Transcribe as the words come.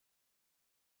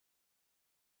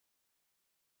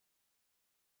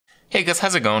Hey guys,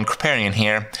 how's it going? Kripparrian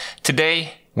here.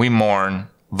 Today we mourn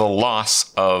the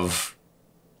loss of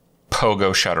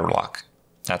Pogo Shudderlock.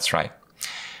 That's right.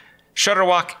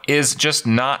 Shudderlock is just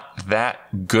not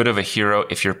that good of a hero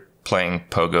if you're playing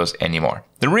Pogos anymore.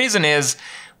 The reason is,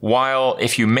 while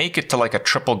if you make it to like a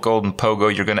triple golden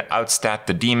Pogo, you're going to outstat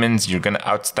the demons, you're going to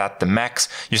outstat the mechs,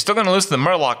 you're still going to lose to the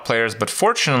Murloc players, but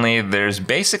fortunately there's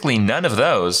basically none of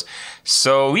those.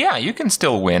 So yeah, you can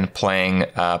still win playing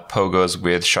Pogos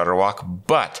with Shudderlock,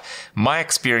 but my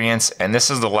experience, and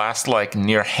this is the last like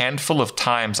near handful of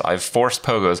times I've forced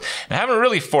Pogos, and I haven't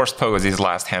really forced Pogos these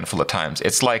last handful of times.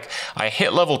 It's like I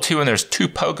hit level 2 and there's 2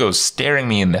 Pogos staring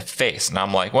me in the face, and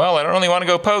I'm like, well, I don't really want to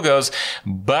go Pogos,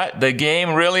 but the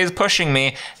game really is pushing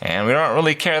me, and we don't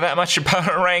really care that much about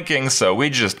our rankings, so we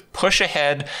just push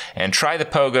ahead and try the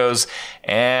Pogos,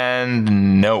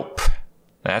 and nope.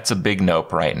 That's a big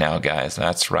nope right now, guys.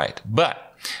 That's right.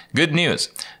 But good news.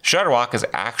 Shudderlock is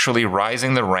actually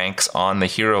rising the ranks on the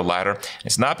hero ladder.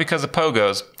 It's not because of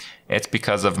Pogos. It's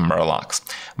because of Murlocs.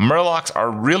 Murlocs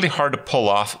are really hard to pull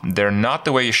off. They're not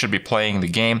the way you should be playing the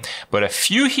game, but a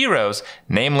few heroes,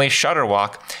 namely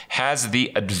Shudderlock, has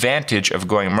the advantage of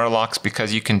going Murlocs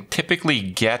because you can typically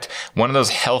get one of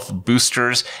those health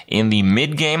boosters in the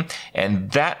mid game,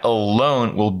 and that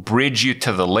alone will bridge you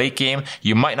to the late game.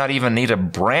 You might not even need a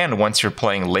brand once you're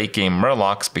playing late game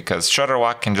Murlocs because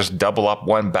Shudderlock can just double up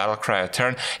one battle cry a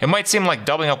turn. It might seem like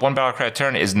doubling up one battle cry a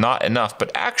turn is not enough,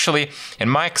 but actually, in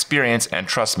my experience, and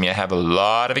trust me, I have a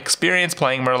lot of experience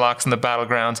playing Murlocs in the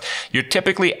Battlegrounds, you're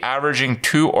typically averaging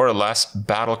 2 or less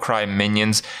Battlecry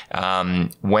minions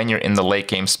when you're in the late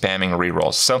game spamming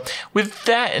rerolls. So with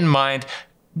that in mind,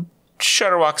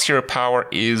 Shudderlock's hero power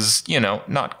is, you know,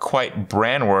 not quite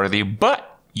brand worthy,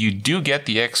 but you do get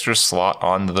the extra slot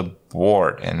on the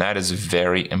board, and that is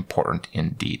very important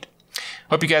indeed.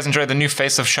 Hope you guys enjoyed the new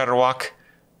face of Shudderlock.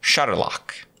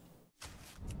 Shudderlock.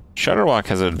 Shudderlock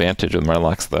has an advantage with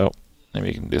Murlocs, though. Maybe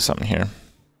you can do something here.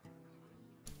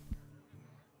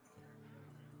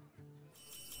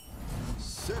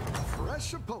 Set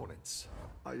fresh opponents.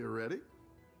 Are you ready?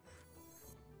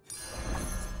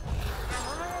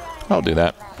 I'll do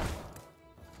that.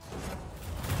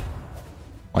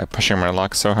 Why pushing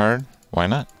Murlocs so hard? Why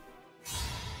not?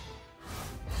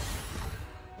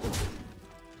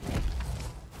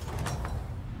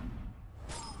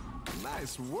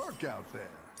 Nice work out there.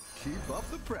 Keep up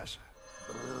the pressure.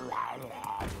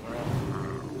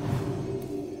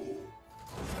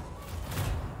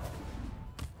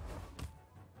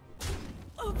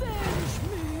 Avenge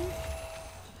me!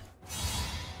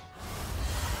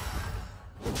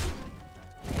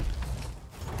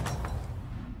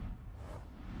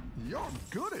 You're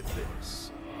good at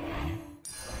this.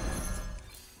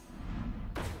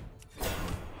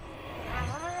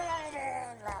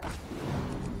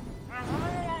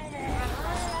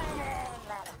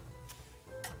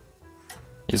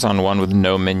 He's on one with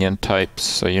no minion types,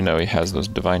 so you know he has those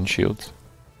divine shields.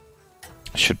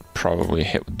 Should probably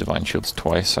hit with divine shields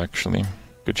twice, actually.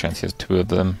 Good chance he has 2 of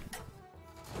them.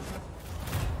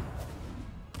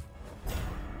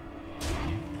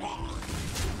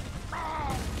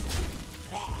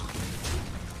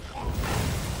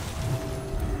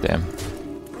 Damn.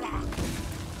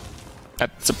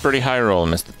 That's a pretty high roll,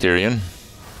 Mr. Tyrion.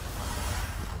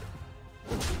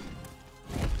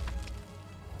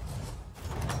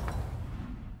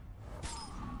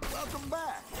 Welcome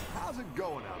back. How's it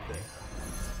going out there?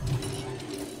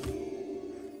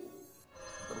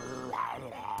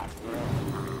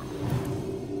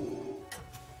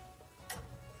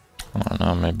 I don't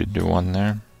know, maybe do one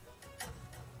there.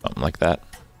 Something like that.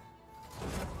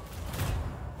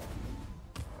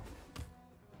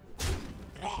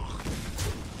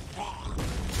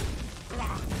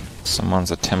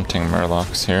 Someone's attempting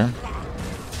Murlocs here.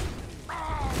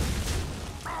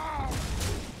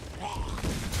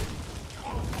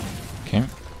 Okay.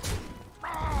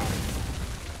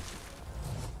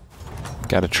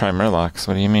 Gotta try Murlocs.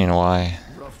 What do you mean, why?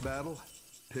 Rough battle.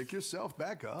 Pick yourself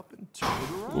back up and turn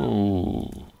it around.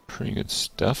 Ooh, pretty good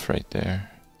stuff right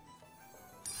there.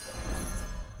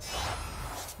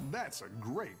 That's a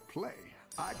great play.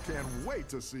 I can't wait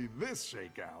to see this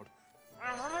shake out.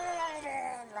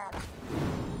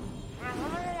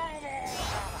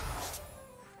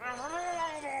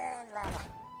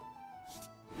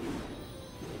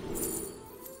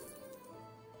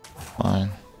 Fine.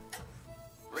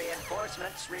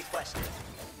 Reinforcements requested.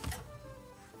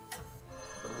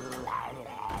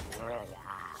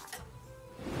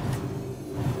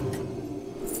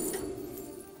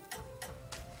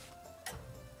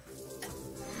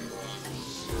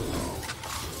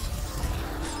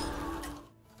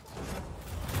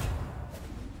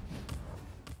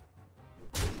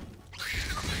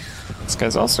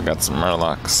 guy's also got some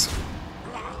Murlocs.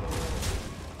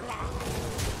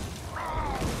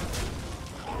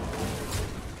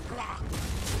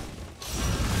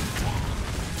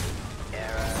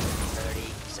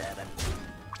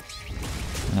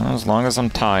 Well, as long as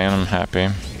I'm tying, I'm happy.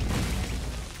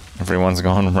 Everyone's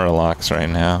going Murlocs right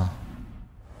now.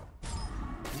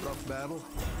 Rough battle.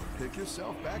 Pick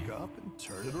yourself back up and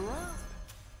turn it around.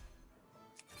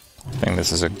 I think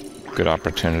this is a good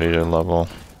opportunity to level.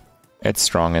 It's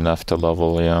strong enough to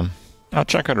level, yeah. I'll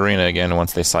check out Arena again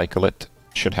once they cycle it.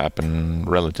 Should happen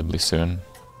relatively soon.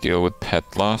 Deal with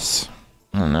pet loss?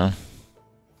 I don't know.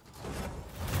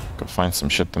 Go find some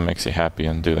shit that makes you happy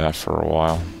and do that for a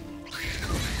while.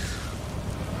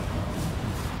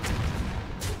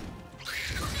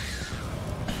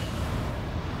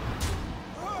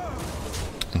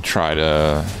 And try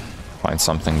to find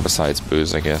something besides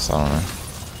booze, I guess. I don't know.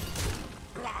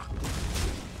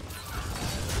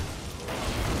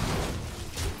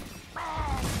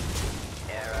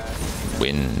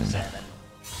 Win.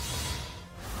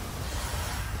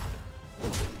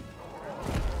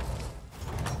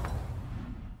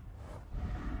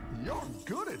 You're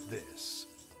good at this.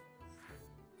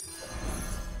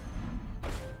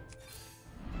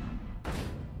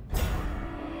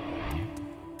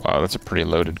 Wow, that's a pretty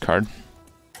loaded card.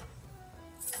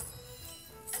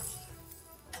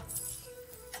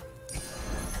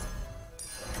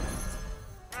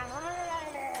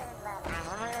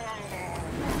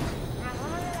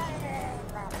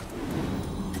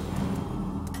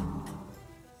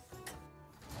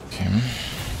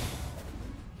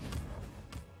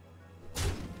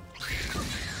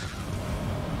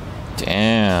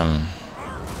 Damn.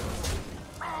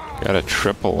 Got a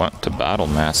triple went to Battle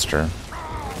Master.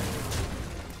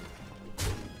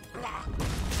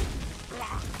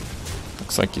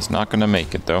 Looks like he's not gonna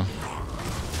make it though.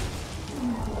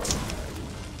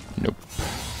 Nope.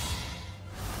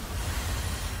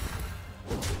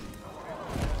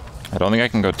 I don't think I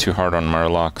can go too hard on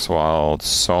Murlocs while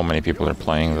so many people are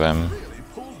playing them. Really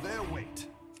pulled their weight.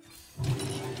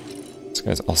 This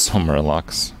guy's also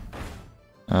Murlocs.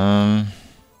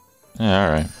 Yeah,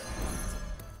 alright.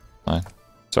 Fine.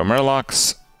 So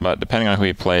Murlocs, but depending on who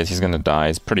he plays, he's gonna die.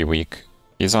 He's pretty weak.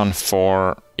 He's on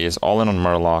 4, he is all in on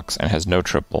Murlocs, and has no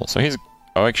triple. So he's...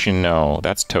 Oh, actually, no.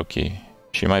 That's Toki.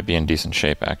 She might be in decent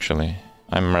shape, actually.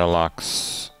 I'm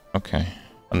Murlocs... Okay.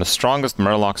 On the strongest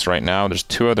Murlocs right now, there's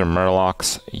 2 other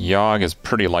Murlocs. Yogg is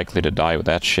pretty likely to die with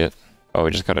that shit. Oh,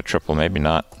 he just got a triple. Maybe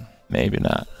not. Maybe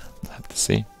not. We'll have to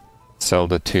see. Sell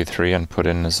the 2-3 and put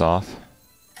in N'Zoth.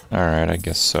 Alright, I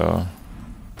guess so.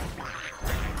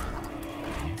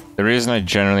 The reason I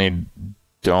generally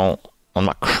don't... I'm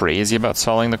not crazy about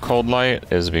selling the Cold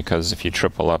Light is because if you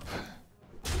triple up,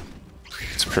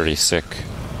 it's pretty sick.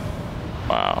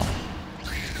 Wow.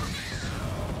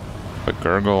 But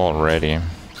Gurgle already.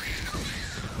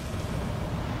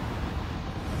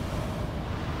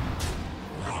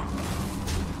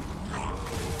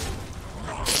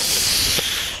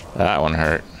 That one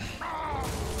hurt.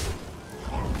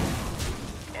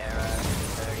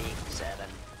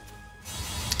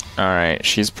 Alright,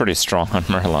 she's pretty strong on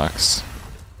Murlocs.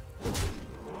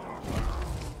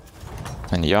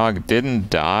 And Yogg didn't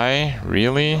die?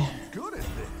 Really? Good at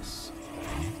this.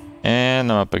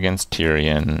 And I'm up against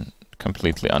Tyrion,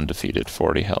 completely undefeated,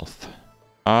 40 health.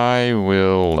 I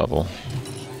will level.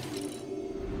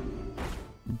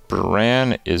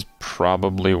 Bran is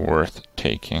probably worth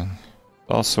taking.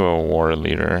 Also a war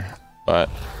leader, but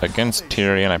against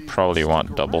Tyrion I probably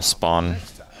want double spawn.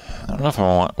 I don't know if I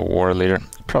want a war leader.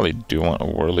 I probably do want a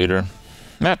war leader.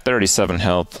 I'm at 37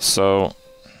 health, so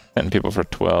 10 people for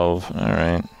 12.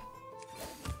 Alright.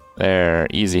 There,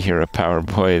 easy hero power,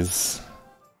 boys.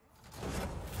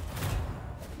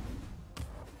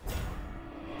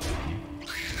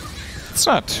 It's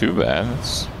not too bad.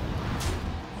 It's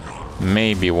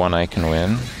maybe one I can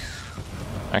win.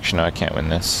 Actually, no, I can't win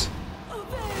this.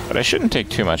 But I shouldn't take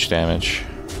too much damage.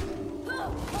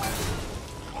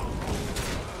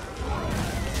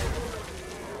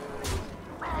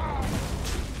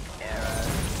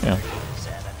 Yeah.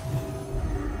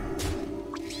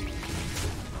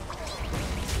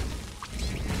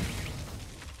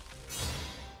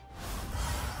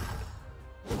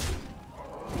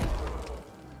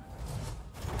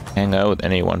 Hang out with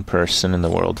any one person in the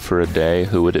world for a day,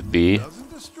 who would it be?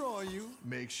 Doesn't destroy you,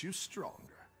 makes you stronger.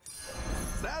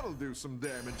 That'll do some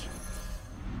damage.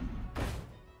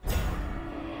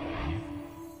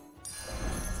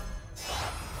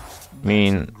 I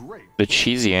mean, the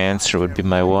cheesy answer would be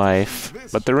my wife,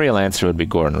 but the real answer would be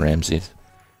Gordon Ramsay.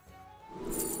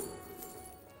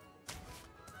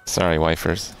 Sorry,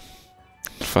 wifers.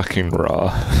 fucking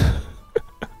raw.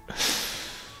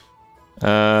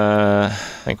 I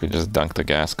think we just dunked the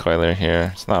gas coiler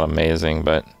here. It's not amazing,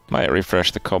 but might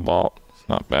refresh the cobalt.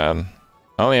 Not bad.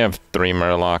 I only have 3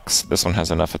 Murlocs. This one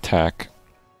has enough attack.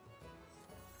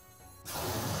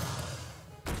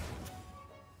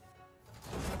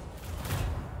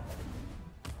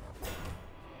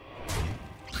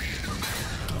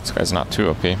 This guy's not too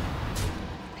OP.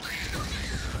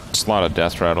 Just a lot of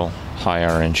death rattle. High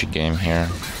RNG game here.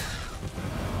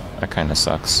 That kind of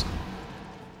sucks.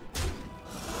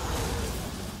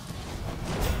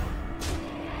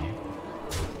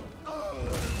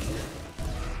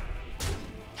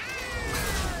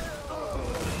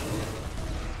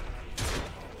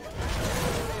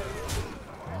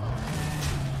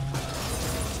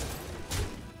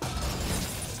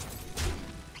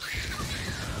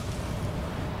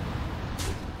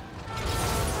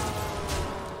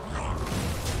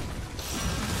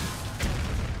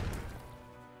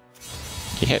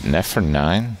 He hit Neff for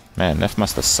 9? Man, Neff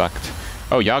must have sucked.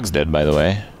 Oh, Yogg's dead, by the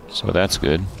way. So that's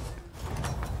good.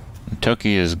 And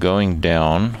Toki is going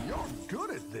down. You're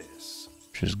good at this.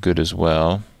 Which is good as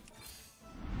well.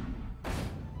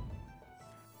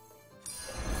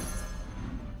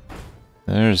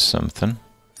 There's something.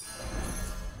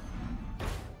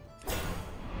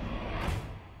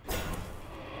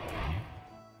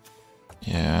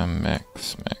 Yeah,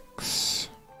 mix.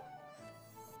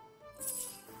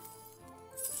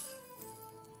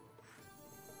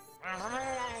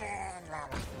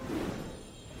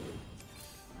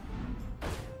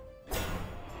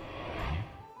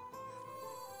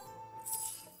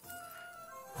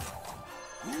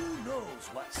 Who knows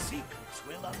what secrets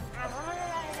will uncover?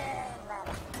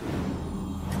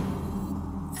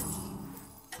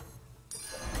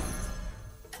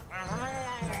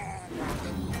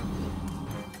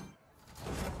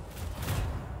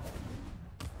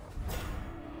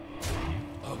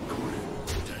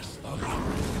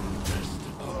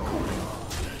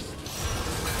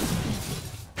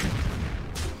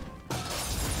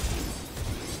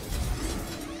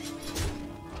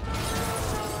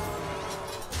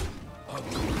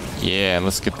 Yeah,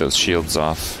 let's get those shields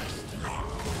off.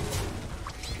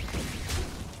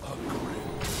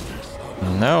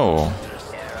 No.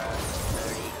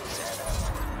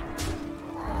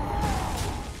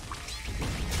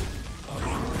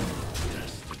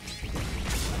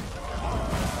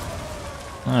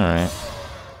 Alright.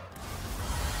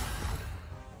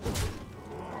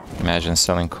 Imagine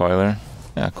selling Coiler.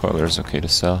 Yeah, Coiler is okay to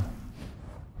sell.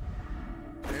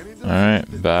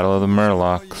 Alright, Battle of the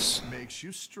Murlocs. Makes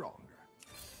you stronger.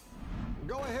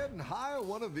 Go ahead and hire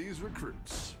one of these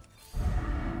recruits.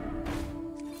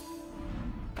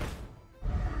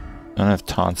 I don't have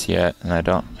taunts yet, and I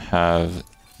don't have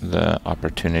the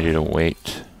opportunity to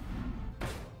wait.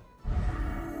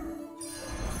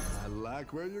 I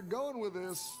like where you're going with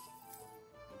this.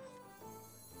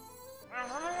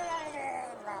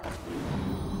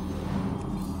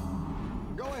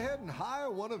 Go ahead and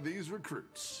hire one of these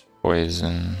recruits.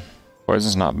 Poison.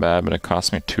 Poison's not bad, but it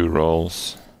cost me 2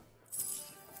 rolls.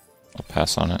 I'll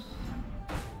pass on it.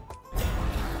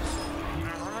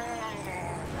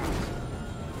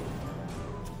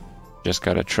 Just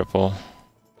got a triple.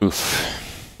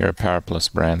 Oof. You're a Power Plus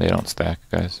brand, they don't stack,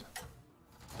 guys.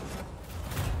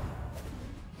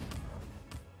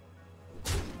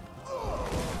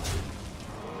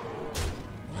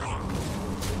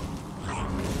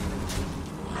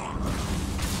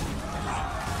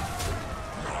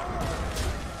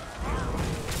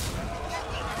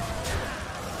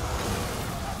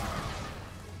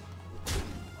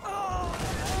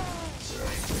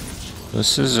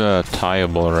 This is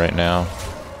tieable right now,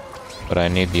 but I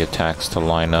need the attacks to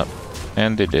line up,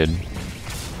 and they did.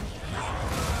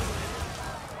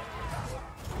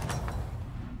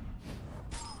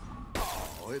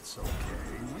 Oh, it's okay.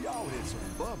 We all hit some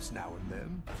bumps now and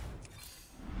then.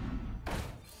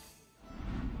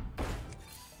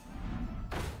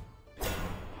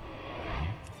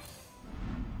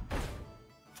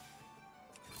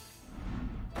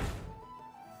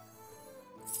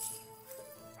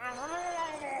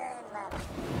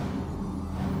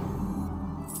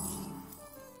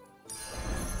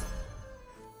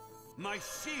 My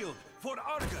shield for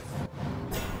Argus.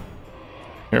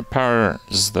 Your power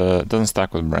is doesn't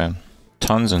stack with brand.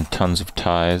 Tons and tons of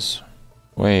ties.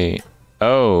 Wait.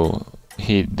 Oh,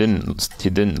 he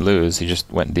didn't lose. He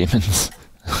just went demons.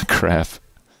 Crap.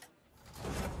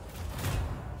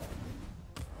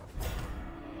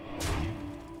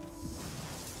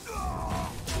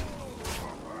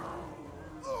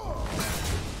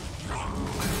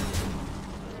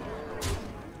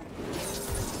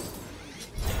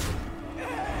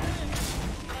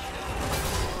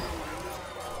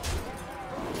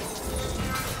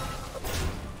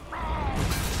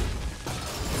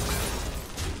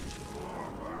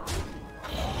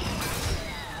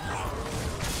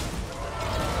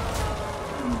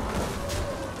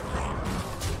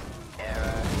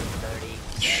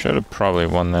 Should have probably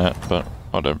won that, but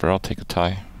whatever, I'll take a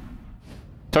tie.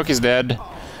 Toki's dead.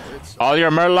 All your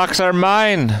Murlocs are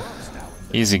mine!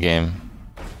 Easy game.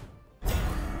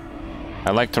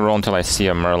 I like to roll until I see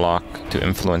a Murloc to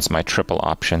influence my triple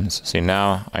options. See,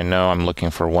 now I know I'm looking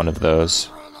for one of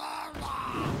those.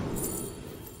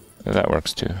 That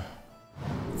works too.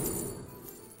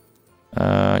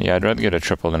 Yeah, I'd rather get a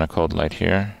triple than a cold light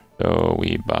here. So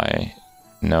we buy...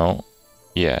 No.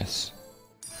 Yes.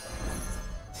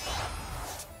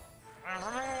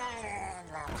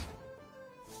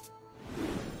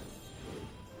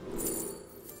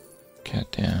 God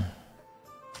damn.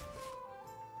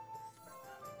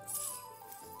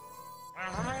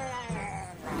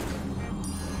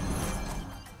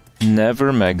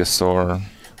 Never Megasaur. I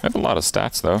have a lot of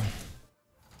stats though.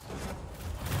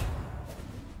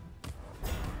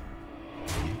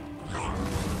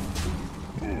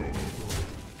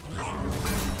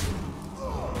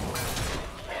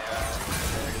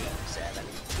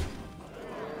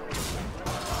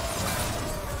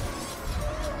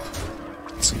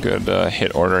 It's a good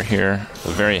hit order here.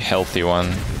 A very healthy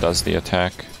one does the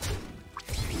attack.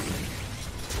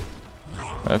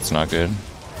 That's not good.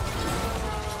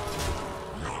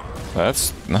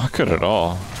 That's not good at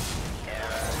all.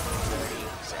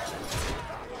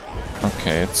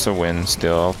 Okay, it's a win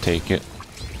still, I'll take it.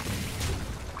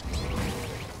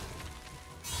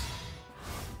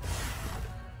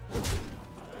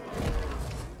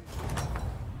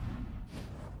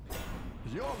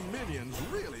 Your minions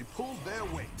really pulled their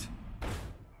weight.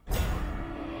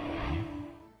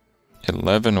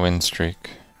 11 win streak.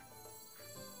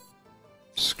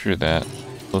 Screw that.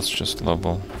 Let's just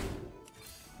level.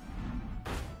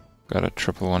 Got a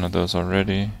triple one of those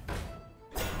already.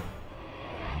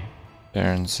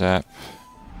 Baron Zap.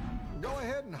 Go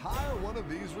ahead and hire one of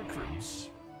these recruits.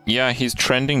 Yeah, he's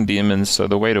trending demons, so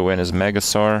the way to win is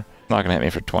Megasaur. Not gonna hit me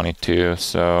for 22,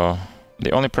 so...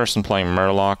 The only person playing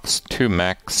Murlocs, 2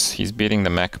 mechs. He's beating the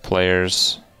mech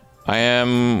players. I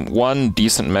am 1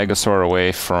 decent Megasaur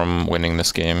away from winning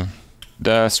this game.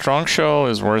 The Strong Shell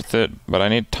is worth it, but I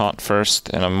need Taunt first,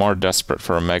 and I'm more desperate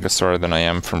for a Megasaur than I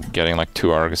am from getting like 2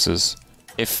 Arguses.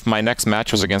 If my next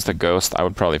match was against a Ghost, I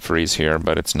would probably freeze here,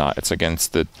 but it's not. It's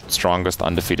against the strongest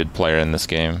undefeated player in this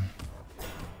game.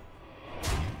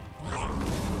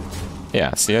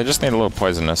 Yeah, see, I just need a little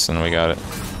Poisonous and we got it.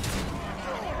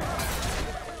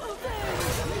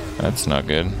 That's not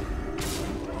good.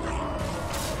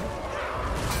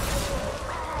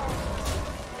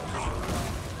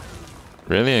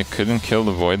 Really? I couldn't kill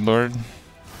the Void Lord?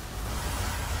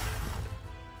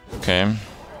 Okay. Can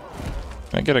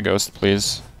I get a ghost,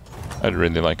 please? I'd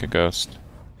really like a ghost.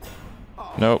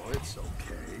 Nope.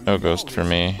 No ghost for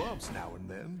me.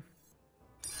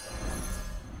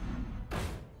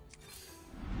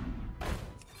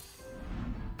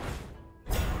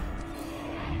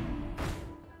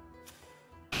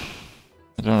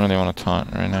 I don't really want to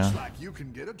taunt right now.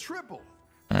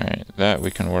 Alright, that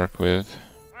we can work with.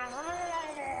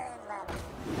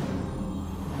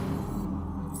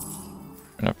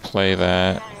 I'm gonna play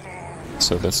that,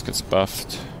 so this gets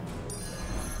buffed.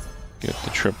 Get the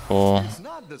triple.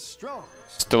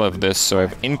 Still have this, so I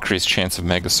have increased chance of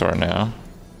Megasaur now.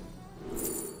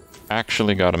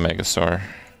 Actually got a Megasaur.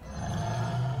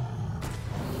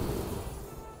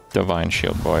 Divine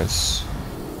Shield, boys.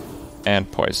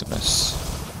 And Poisonous.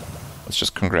 Let's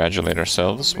just congratulate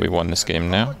ourselves. We won this game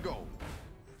now.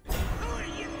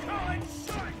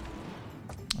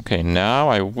 Okay, now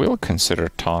I will consider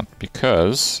Taunt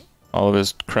because all of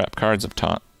his crap cards have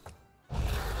Taunt.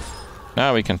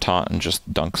 Now we can Taunt and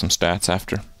just dunk some stats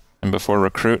after. And before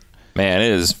Recruit, man,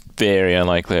 it is very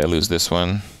unlikely I lose this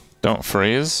one. Don't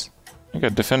freeze. I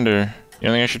got Defender. You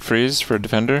don't think I should freeze for a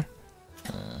Defender?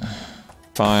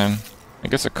 Fine. I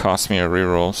guess it cost me a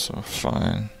reroll, so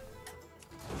fine.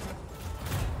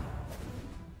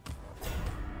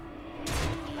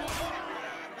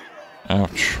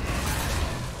 Ouch.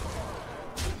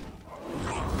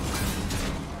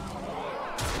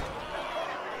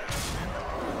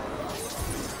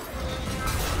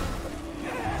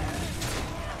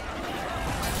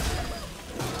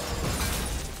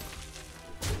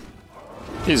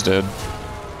 He's dead.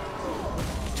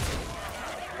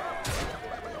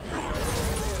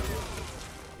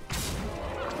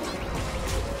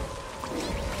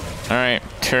 Alright,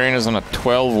 Tyrion is on a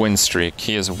 12 win streak.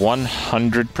 He is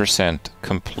 100%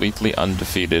 completely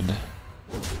undefeated.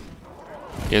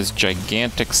 He has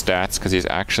gigantic stats because he's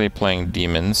actually playing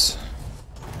demons.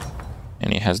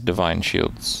 And he has divine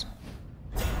shields.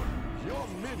 Your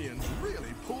minions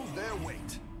really pulled their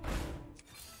weight.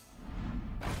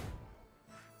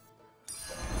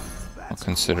 I'll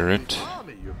consider it.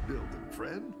 Army you're building,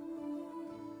 friend.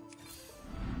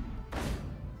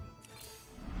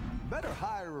 Better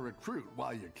hire a recruit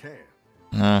while you can.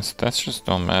 No, stats just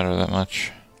don't matter that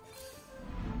much.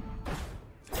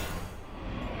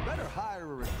 Better hire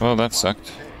a recruit. Well, that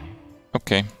sucked.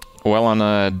 Okay. Well, on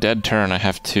a dead turn, I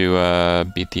have to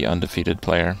beat the undefeated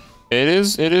player. It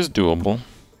is doable.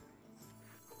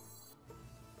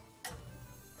 I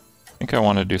think I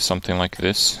want to do something like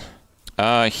this.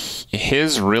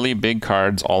 His really big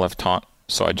cards all have taunt,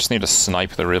 so I just need to snipe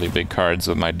the really big cards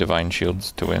with my Divine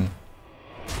Shields to win.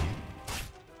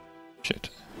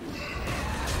 Shit.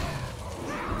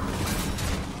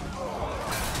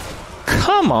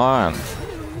 Come on!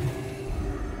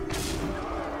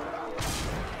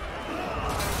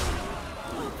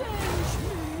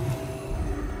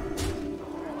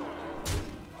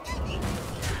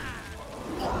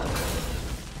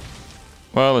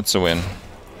 Well, it's a win.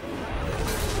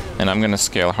 And I'm gonna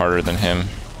scale harder than him.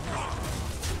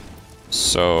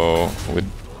 So,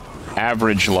 with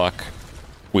average luck,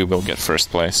 we will get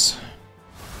first place.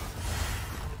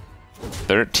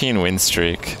 13 win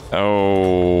streak.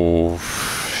 Oh,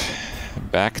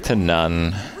 back to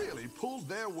none. Really pulled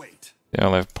their weight. They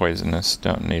all have poisonous,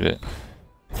 don't need it.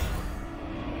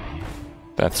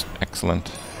 That's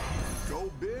excellent.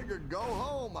 Go big or go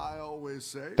home, I always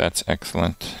say. That's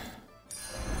excellent.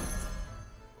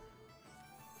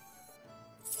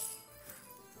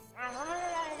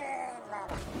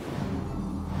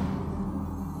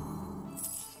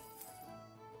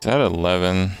 Is that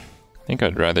 11? I think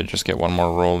I'd rather just get one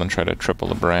more roll than try to triple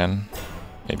the brand.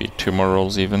 Maybe 2 more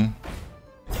rolls even.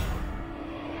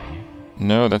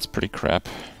 No, that's pretty crap.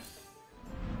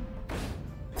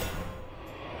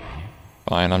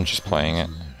 Fine, I'm just playing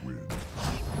it. I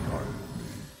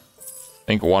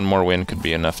think one more win could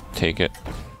be enough to take it.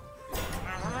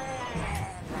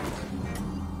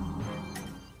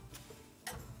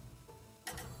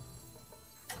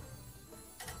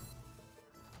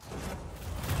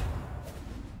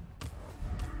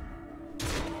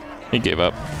 He gave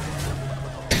up.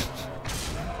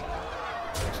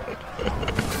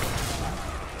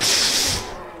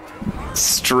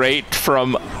 Straight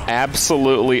from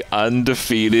absolutely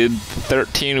undefeated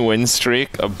 13 win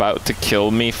streak, about to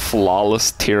kill me,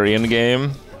 flawless Tyrion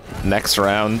game. Next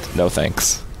round, no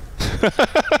thanks.